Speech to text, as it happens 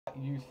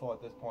useful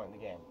at this point in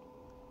the game.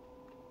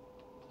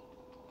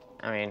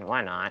 I mean,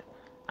 why not?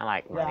 I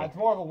like money. Yeah, it's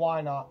more of a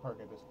why not perk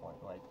at this point.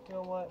 Like, you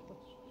know what?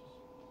 Let's just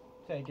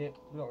take it.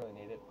 We don't really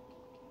need it.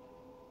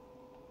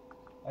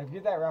 Like, if you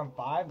get that round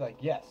 5, like,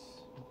 yes.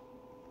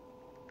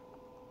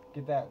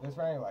 Get that this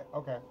round, you're like,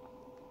 okay.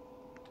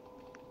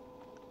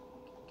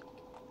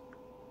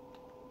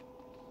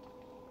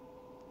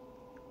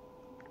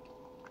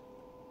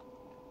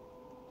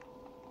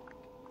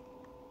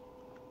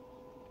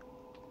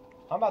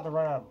 I'm about to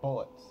run out of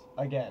bullets.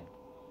 Again.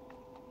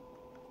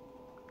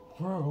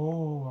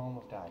 Oh, I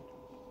almost died.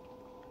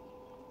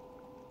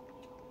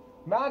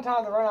 The amount of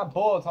times I run out of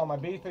bullets on my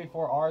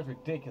B34R is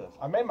ridiculous.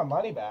 I made my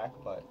money back,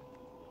 but...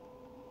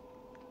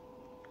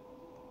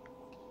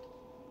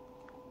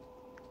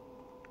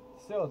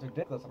 still, it's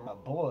ridiculous. I'm out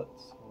of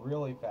bullets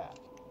really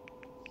fast.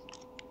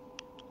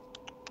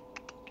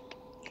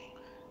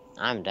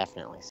 I'm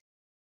definitely...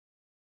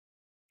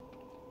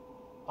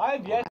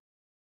 I've yet...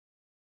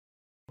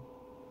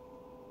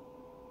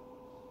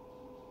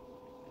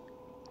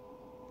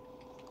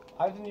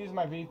 I've been using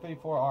my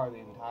V34R the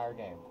entire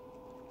game.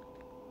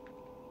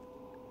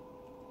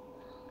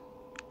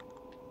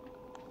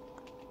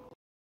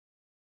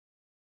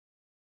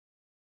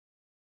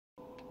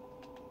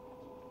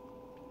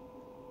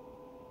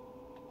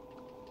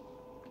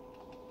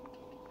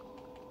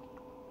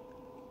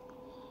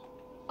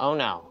 Oh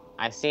no,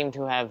 I seem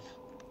to have...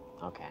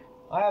 Okay.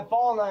 I have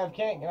fallen and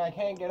I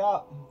can't get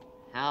up.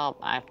 Help,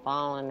 I've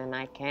fallen and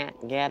I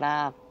can't get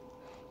up.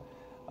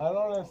 I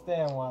don't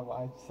understand why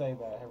I say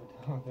that every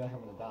time I feel like I'm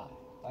gonna die.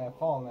 I have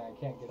fallen and I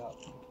can't get up.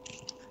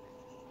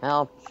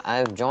 Help,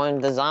 I've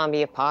joined the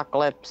zombie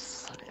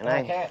apocalypse. And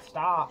I can't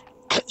stop.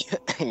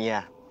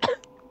 Yeah.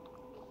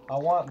 I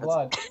want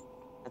blood.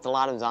 That's a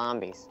lot of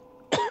zombies.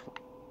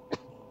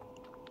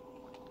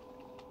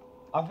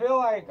 I feel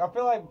like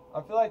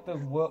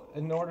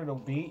in order to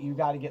beat, you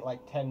gotta get like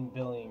 10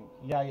 billion,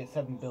 you gotta get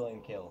 7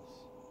 billion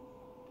kills.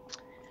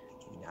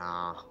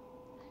 Nah.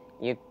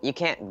 You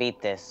can't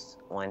beat this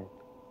one.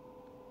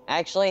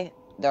 Actually,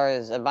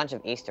 there's a bunch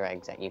of Easter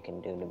eggs that you can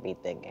do to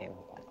beat the game.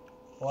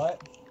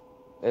 What?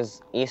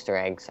 There's Easter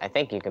eggs. I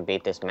think you can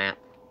beat this map.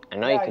 I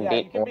know you can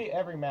beat... you can beat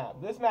every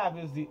map. This map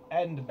is the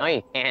end map. No,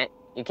 you can't.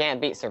 You can't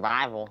beat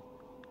survival.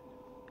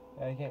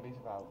 Yeah, you can't beat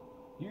survival.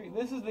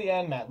 This is the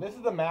end map. This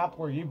is the map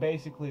where you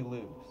basically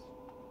lose.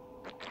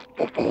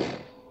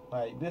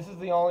 Like, this is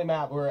the only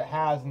map where it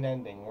has an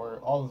ending, where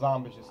all the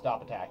zombies just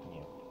stop attacking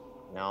you.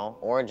 No,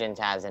 Origins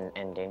has an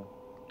ending.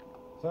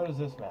 So does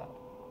this map.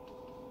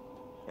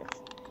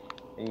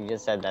 You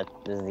just said that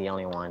this is the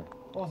only one.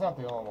 Well, it's not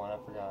the only one. I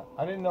forgot.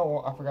 I didn't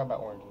know. I forgot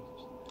about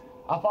Origins.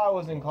 I thought it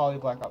was in Call of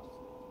Duty Black Ops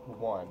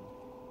 1.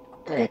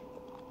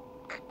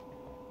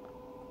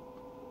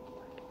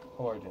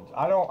 Origins.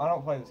 I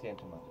don't play this game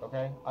too much.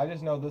 Okay. I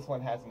just know this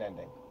one has an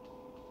ending.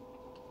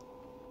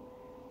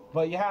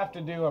 But you have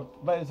to do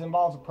but it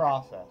involves a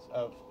process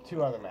of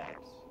 2 other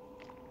maps.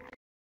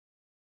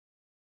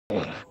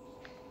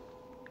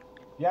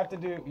 You have to,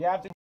 and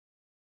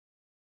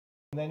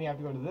then you have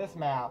to go to this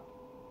map,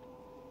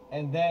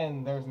 and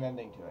then there's an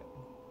ending to it.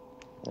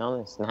 No,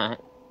 there's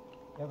not.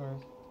 Yeah, there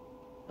is.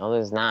 No,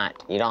 there's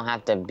not. You don't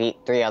have to beat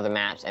 3 other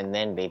maps and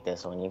then beat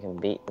this one. You can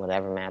beat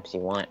whatever maps you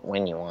want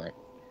when you want.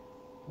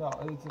 No,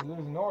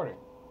 there's an order.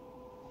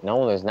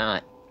 No, there's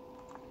not.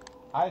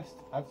 I've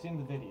seen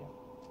the video.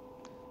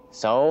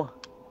 So?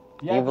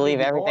 You believe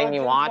everything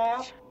you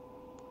watch?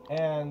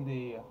 And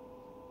the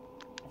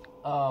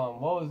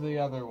what was the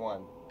other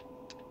one?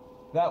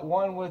 That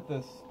one with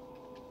the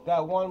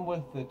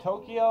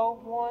Tokyo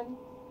one?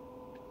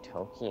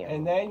 Tokyo.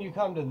 And then you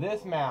come to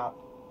this map,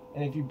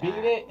 and if you beat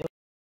it, it's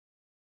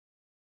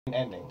an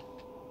ending.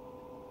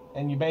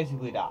 And you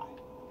basically die.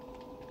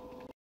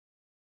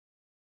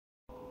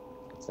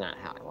 That's not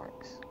how it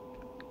works.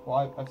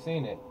 Well, I've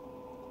seen it.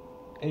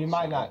 And you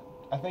might not.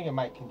 I think it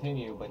might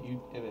continue, but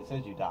if it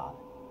says you die.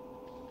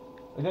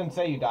 It doesn't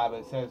say you die, but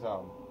it says,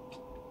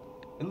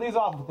 it leaves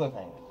off the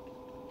cliffhanger.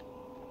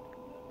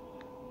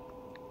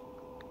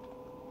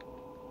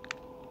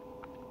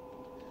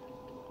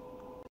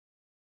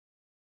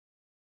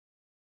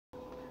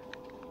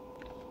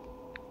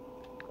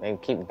 They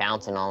keep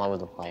bouncing all over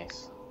the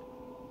place.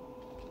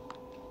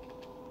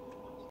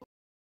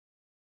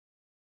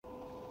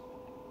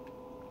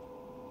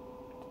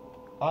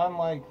 I'm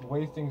like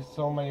wasting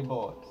so many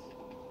bullets.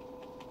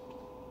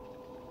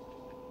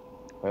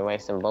 We're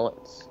wasting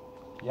bullets.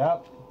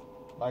 Yep.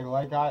 I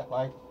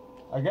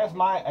guess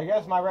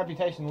my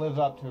reputation lives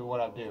up to what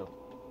I do.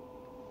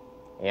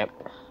 Yep.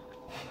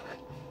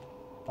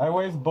 I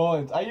waste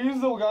bullets. I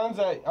use the guns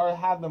that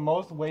have the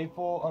most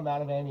wasteful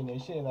amount of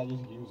ammunition, and I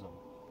just use them.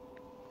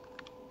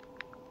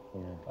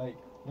 Yeah. Like,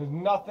 there's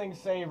nothing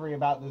savory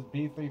about this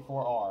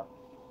B34R.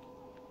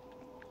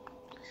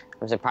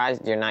 I'm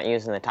surprised you're not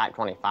using the Type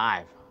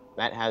 25.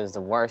 That has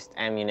the worst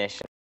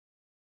ammunition.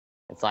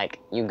 It's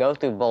like, you go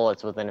through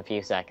bullets within a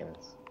few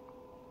seconds.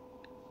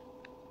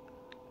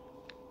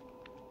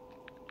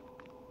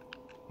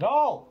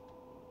 No!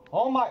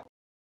 Oh my...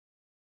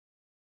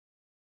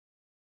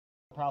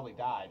 Probably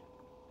died.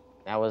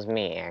 That was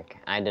me, Eric.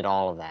 I did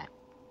all of that.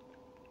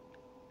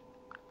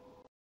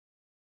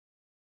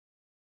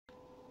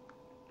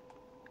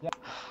 Yeah.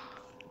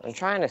 I'm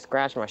trying to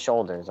scratch my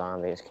shoulder,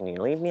 zombies. Can you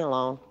leave me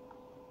alone?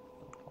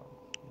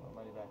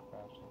 Money back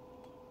faster.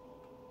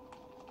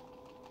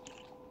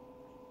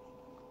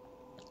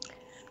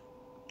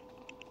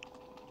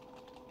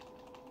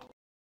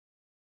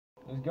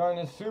 This gun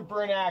is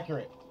super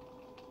inaccurate.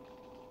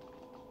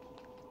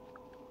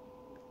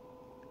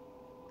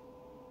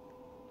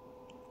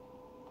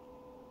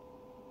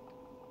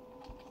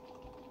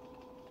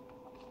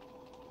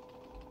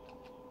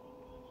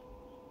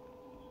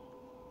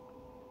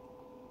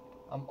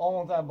 I'm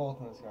almost out of bullets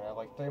in this gun. I have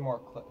like 3 more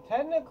clips.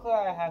 Technically,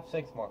 I have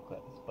 6 more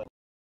clips, but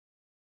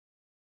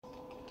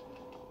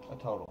a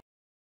total.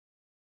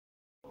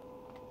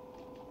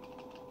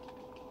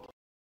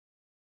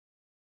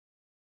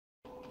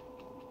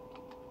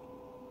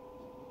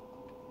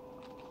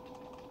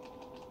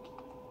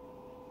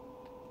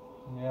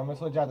 Yeah, I'm gonna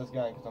switch out this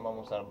gun because I'm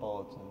almost out of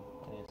bullets.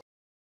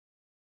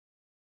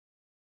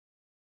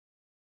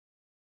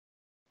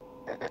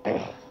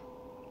 And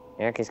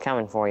Eric is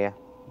coming for you.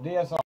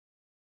 DSR.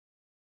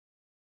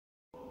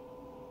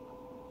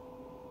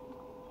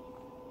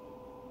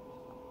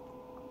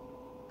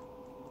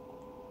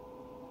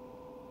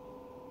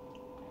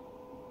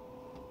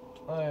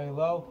 Okay,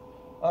 low.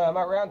 Okay, I'm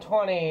at round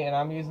 20 and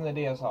I'm using the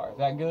DSR. Is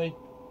that good?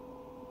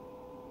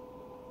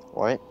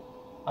 What?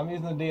 I'm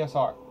using the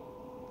DSR.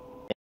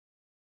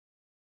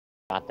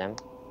 Shot them.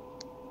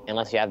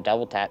 Unless you have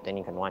double tap, then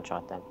you can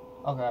one-shot them.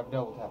 Okay, I have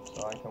double tap,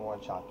 so I can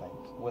one-shot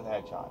things with a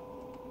headshot.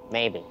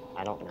 Maybe.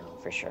 I don't know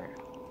for sure.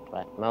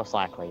 But most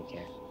likely you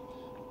can.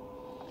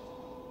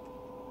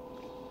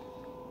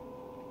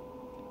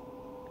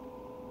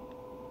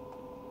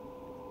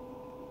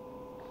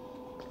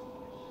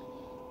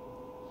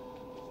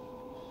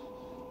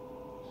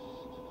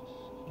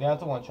 Yeah,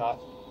 that's a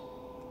one-shot.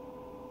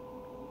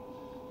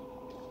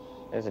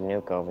 There's a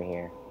nuke over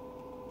here.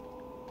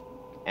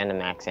 And a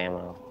max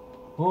ammo.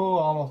 Ooh,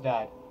 almost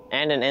died.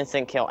 And an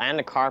instant kill. And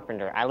a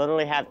carpenter. I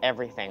literally have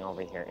everything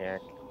over here,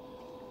 Eric.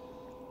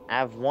 I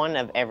have one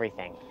of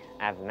everything.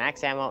 I have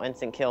max ammo,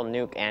 instant kill,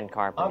 nuke, and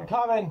carpenter. I'm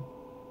coming!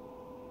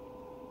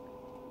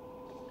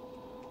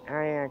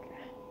 Alright, Eric.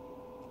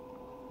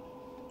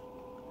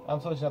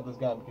 I'm switching up this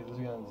gun because this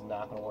gun is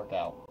not going to work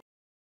out.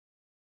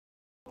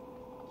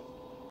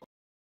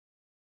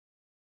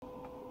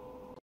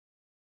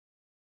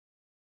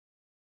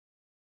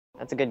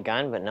 That's a good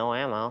gun, but no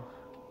ammo.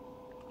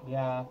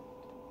 Yeah.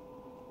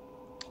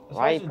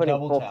 Why are you putting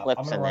full tap.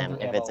 clips in them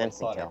if it's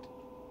instant kill?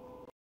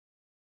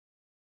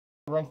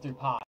 Run through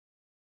pot.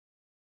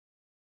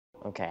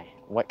 Okay,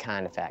 what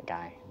kind of fat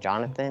guy?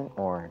 Jonathan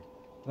or...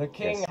 The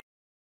king. Yes.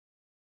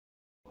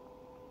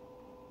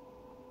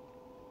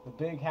 The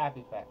big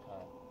happy fat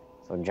kind.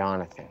 So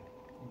Jonathan.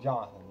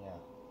 Jonathan,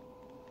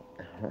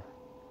 yeah.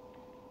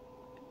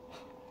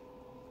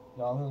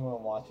 Jonathan's gonna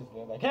watch this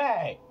video like,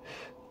 hey!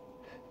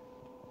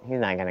 He's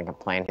not gonna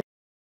complain.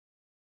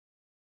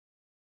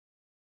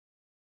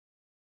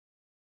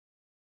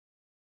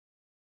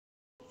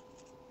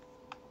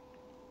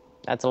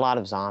 That's a lot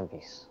of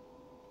zombies.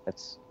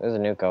 There's a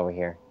nuke over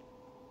here.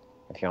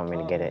 If you want me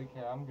to get it.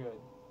 Care. I'm good.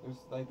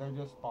 They're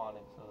just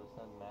spawning, so it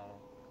doesn't matter.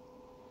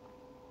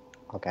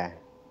 Okay.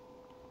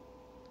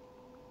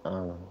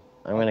 I'm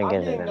gonna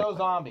get it. I'm getting no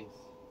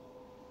zombies.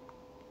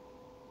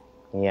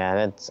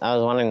 Yeah, I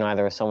was wondering why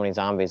there were so many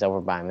zombies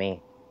over by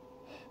me.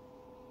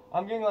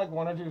 I'm getting like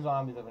 1 or 2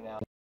 zombies every now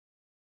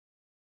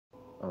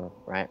and then. Oh,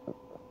 right.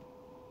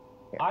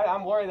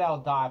 I'm worried that I'll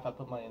die if I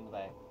put money in the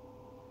bank.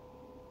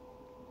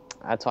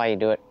 That's why you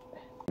do it.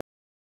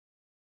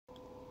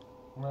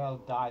 I'm worried I'll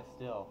die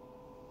still.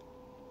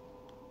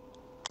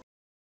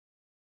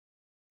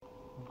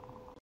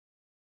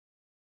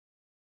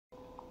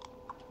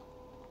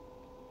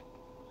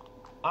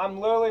 I'm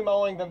literally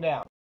mowing them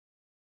down.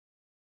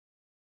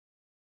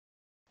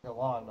 A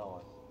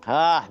lawnmower.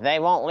 They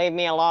won't leave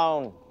me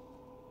alone.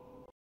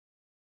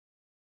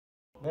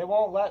 They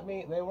won't let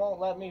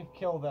me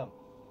kill them.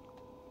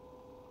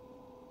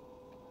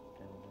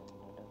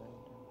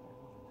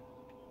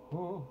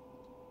 Ooh.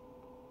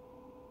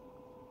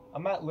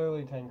 I'm at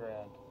literally 10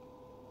 grand.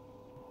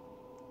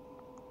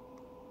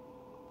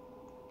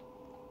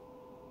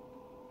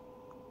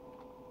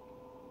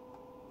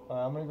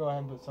 Alright, I'm gonna go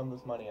ahead and put some of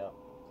this money up.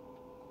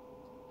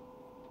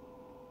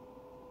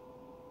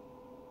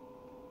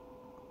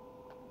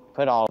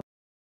 Put all of it.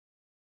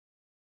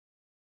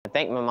 I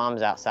think my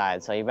mom's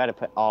outside, so you better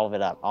put all of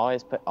it up.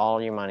 Always put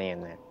all your money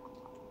in there.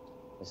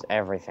 Just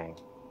everything.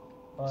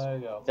 Oh, there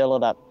you go. Fill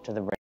it up to the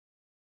brim.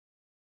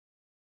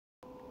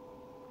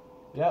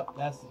 Yep,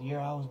 that's the year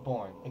I was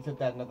born. Except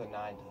that another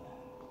 9 to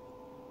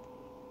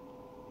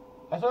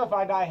that. I swear if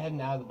I die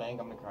heading out of the bank,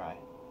 I'm gonna cry.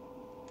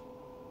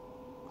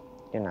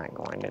 You're not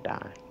going to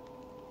die.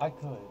 I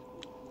could.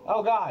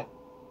 Oh god!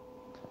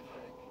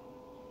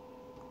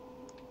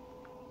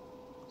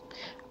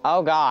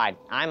 Oh god,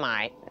 I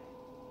might.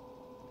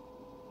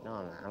 No,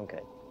 I'm not. I'm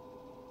good.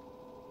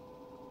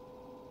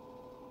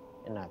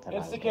 Not that I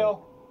Insta would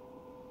kill.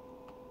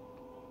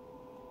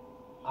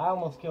 I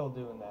almost killed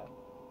doing that.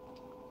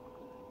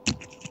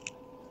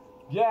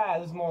 Yeah,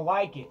 this is more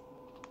like it.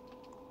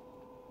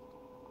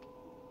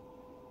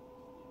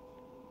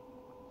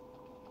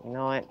 You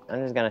know what?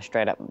 I'm just gonna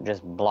straight up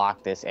just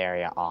block this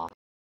area off.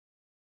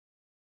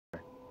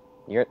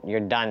 You're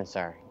done,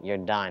 sir. You're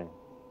done.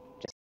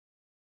 Just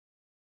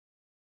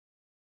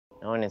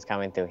no one is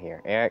coming through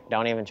here. Eric,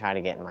 don't even try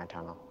to get in my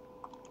tunnel.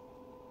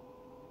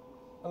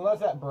 Unless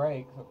that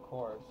breaks, of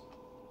course.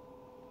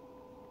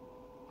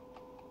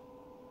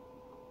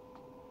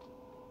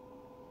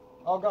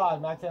 Oh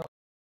god, max ammo.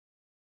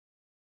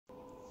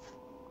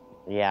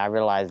 Yeah, I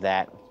realized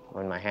that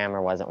when my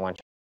hammer wasn't one.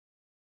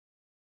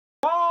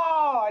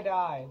 Oh, I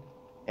died.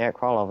 Eric,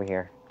 crawl over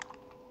here.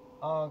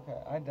 Oh, okay,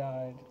 I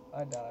died.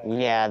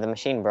 Yeah, the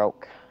machine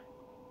broke.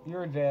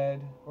 You're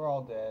dead. We're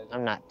all dead.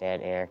 I'm not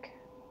dead, Eric.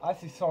 I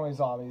see so many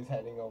zombies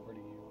heading over to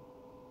you.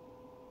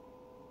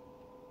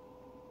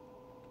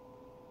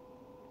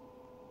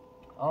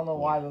 I don't know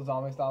why those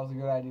zombies thought it was a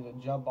good idea to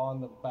jump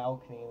on the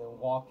balcony and then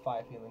walk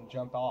 5 feet and then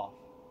jump off.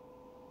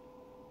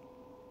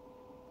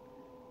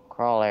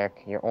 Crawl,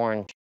 Eric. You're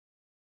orange.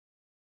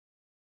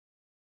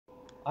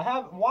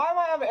 Why am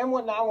I having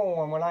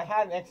M1911 when I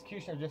had an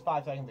executioner just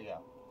 5 seconds ago?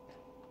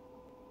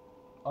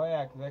 Oh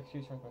yeah, because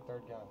executioner is my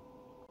third gun.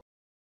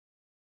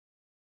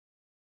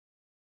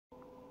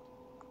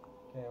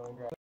 Okay, let me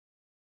grab.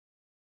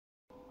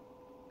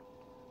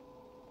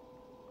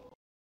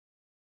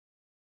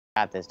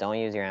 I got this. Don't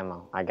use your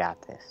ammo. I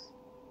got this.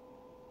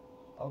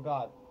 Oh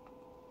god.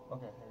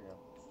 Okay, here we go.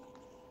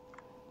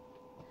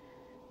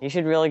 You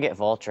should really get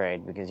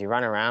Voltrade because you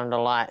run around a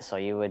lot, so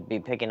you would be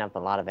picking up a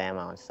lot of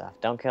ammo and stuff.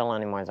 Don't kill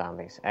any more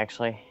zombies.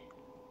 Actually,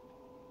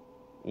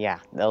 yeah,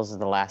 those are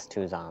the last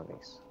 2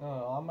 zombies. No,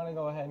 I'm gonna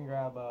go ahead and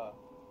grab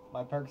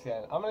my perks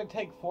again. I'm gonna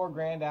take $4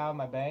 grand out of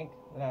my bank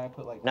and I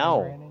put like 2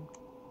 grand in.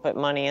 Put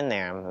money in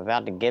there. I'm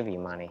about to give you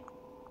money.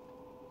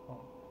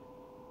 Oh.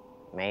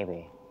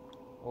 Maybe.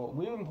 Well,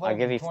 we've been I'll playing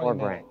give you for 4 20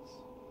 grand. minutes.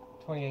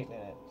 28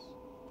 minutes.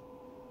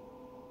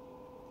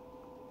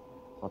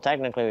 Well,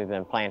 technically we've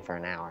been playing for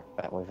an hour,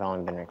 but we've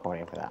only been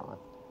recording for that one.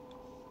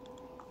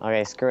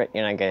 Okay, screw it.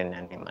 You're not getting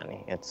any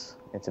money. It's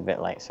a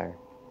bit late, sir.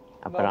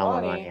 I'll put all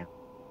my money up.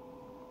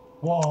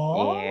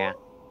 What? Yeah.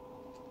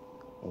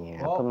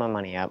 Yeah, I'll put my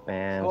money up,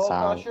 man. Well,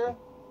 Sorry. Crusher,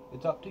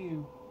 it's up to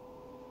you.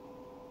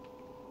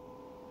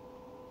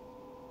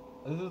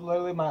 This is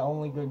literally my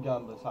only good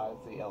gun besides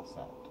the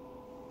LSAT.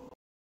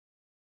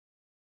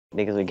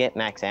 Because we get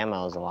max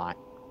ammos a lot.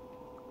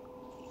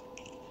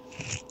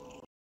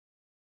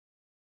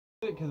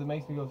 Because it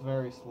makes me go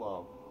very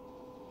slow.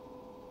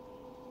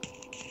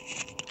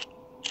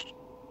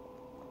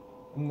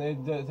 And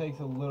it takes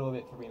a little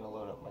bit for me to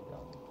load up my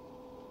gun.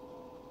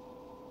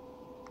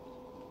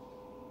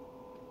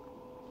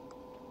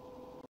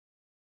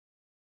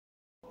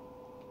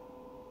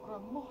 Got a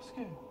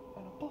Moscow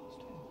and a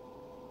Boston.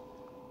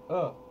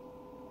 Ugh.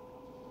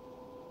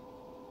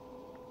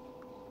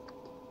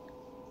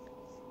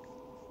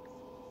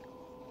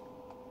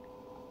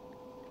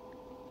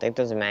 I think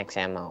there's a max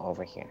ammo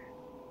over here.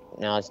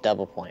 No, it's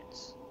double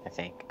points, I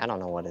think. I don't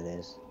know what it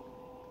is.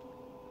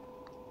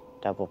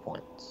 Double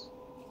points.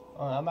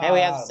 Oh, hey, we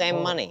have the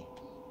same money.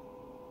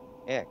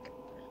 Eric.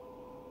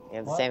 We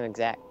have the same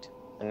exact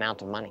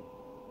amount of money.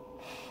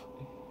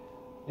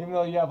 Even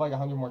though you have like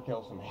 100 more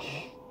kills than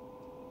me.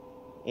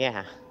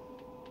 Yeah.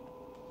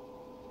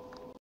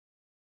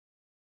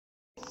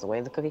 It's the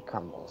way the cookie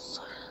crumbles.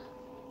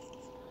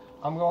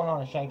 I'm going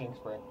on a shanking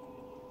spree.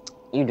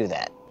 You do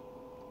that.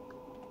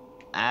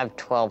 I have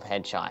 12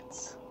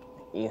 headshots.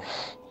 You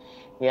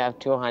have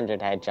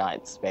 200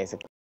 headshots,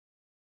 basically.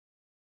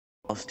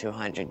 Almost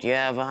 200. You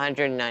have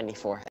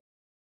 194.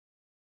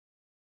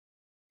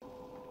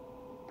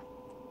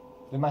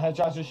 Did my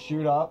headshots just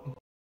shoot up?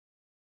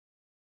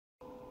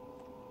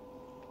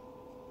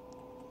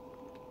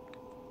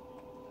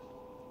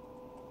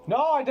 No,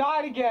 I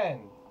died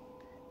again!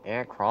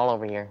 Yeah, crawl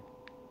over here.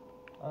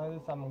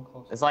 This time I'm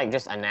close. It's like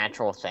just a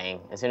natural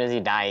thing. As soon as you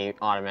die, you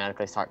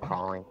automatically start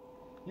crawling.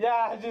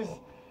 Yeah, it's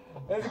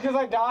because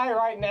I die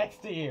right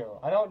next to you.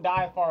 I don't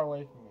die far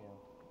away from you.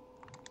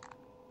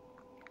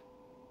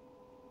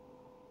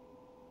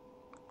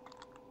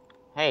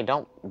 Hey,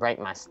 don't break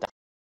my stuff.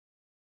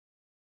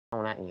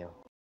 I'm at you.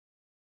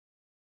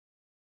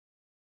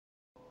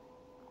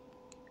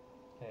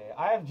 Okay,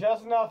 I have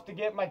just enough to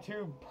get my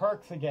 2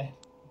 perks again.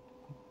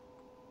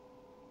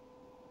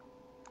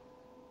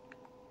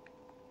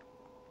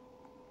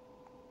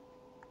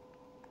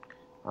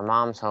 My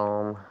mom's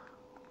home.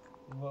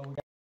 Well, we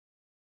got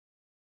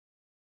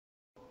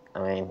I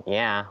mean,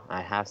 yeah,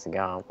 I have to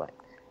go, but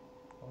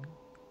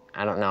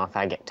I don't know if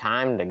I get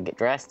time to get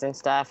dressed and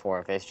stuff, or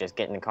if it's just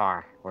get in the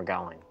car. We're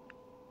going.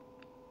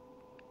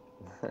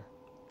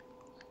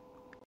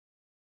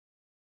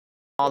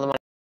 All the money.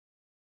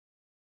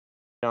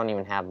 I don't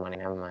even have money.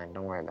 Never mind.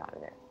 Don't worry about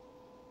it.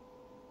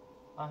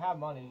 I have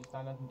money, just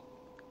not nothing.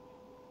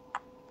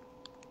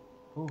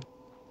 Ooh.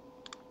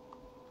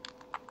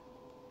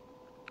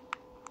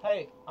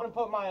 Hey, I'm gonna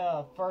put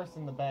my first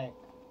in the bank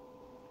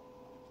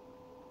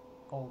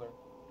holder.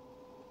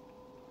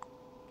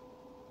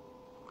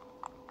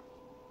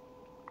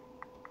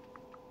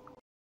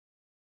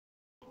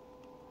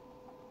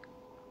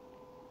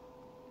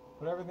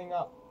 Put everything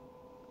up.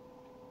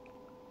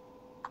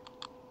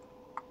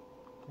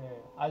 Okay,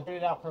 I put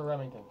it out for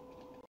Remington.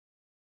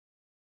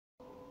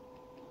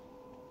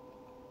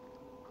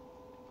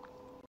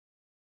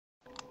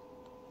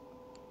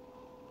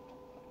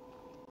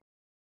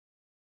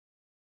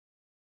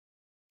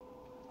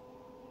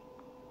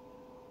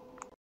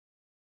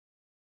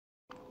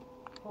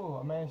 Oh,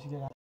 I managed to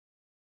get out.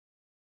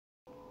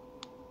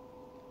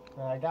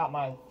 Okay, I got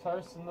my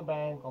first in the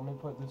bank. Let me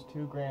put this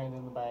 $2,000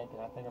 in the bank,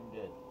 and I think I'm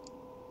good.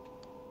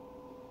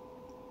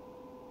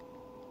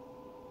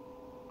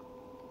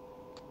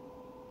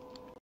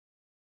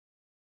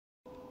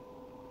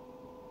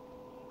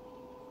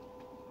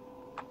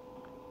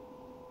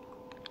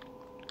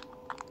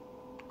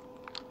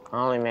 I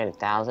only made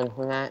 1,000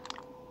 from that.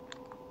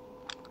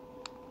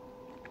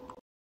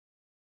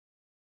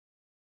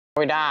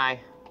 We die.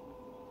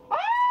 Ah!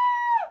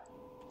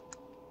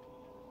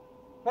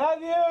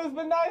 Matthew, it's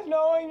been nice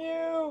knowing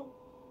you.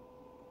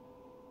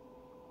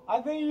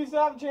 I think you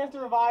still have a chance to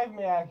revive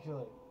me,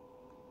 actually.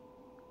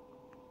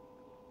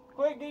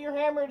 Quick, get your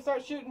hammer and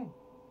start shooting.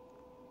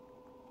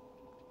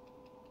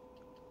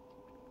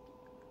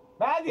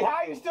 Matthew, how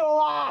are you still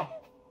alive?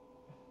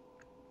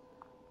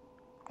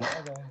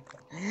 Okay.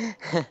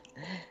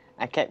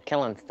 I kept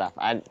killing stuff.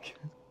 I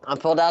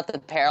pulled out the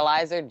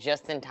paralyzer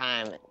just in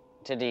time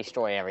to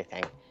destroy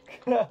everything.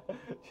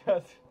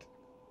 Just,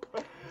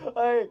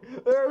 like,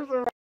 there's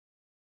a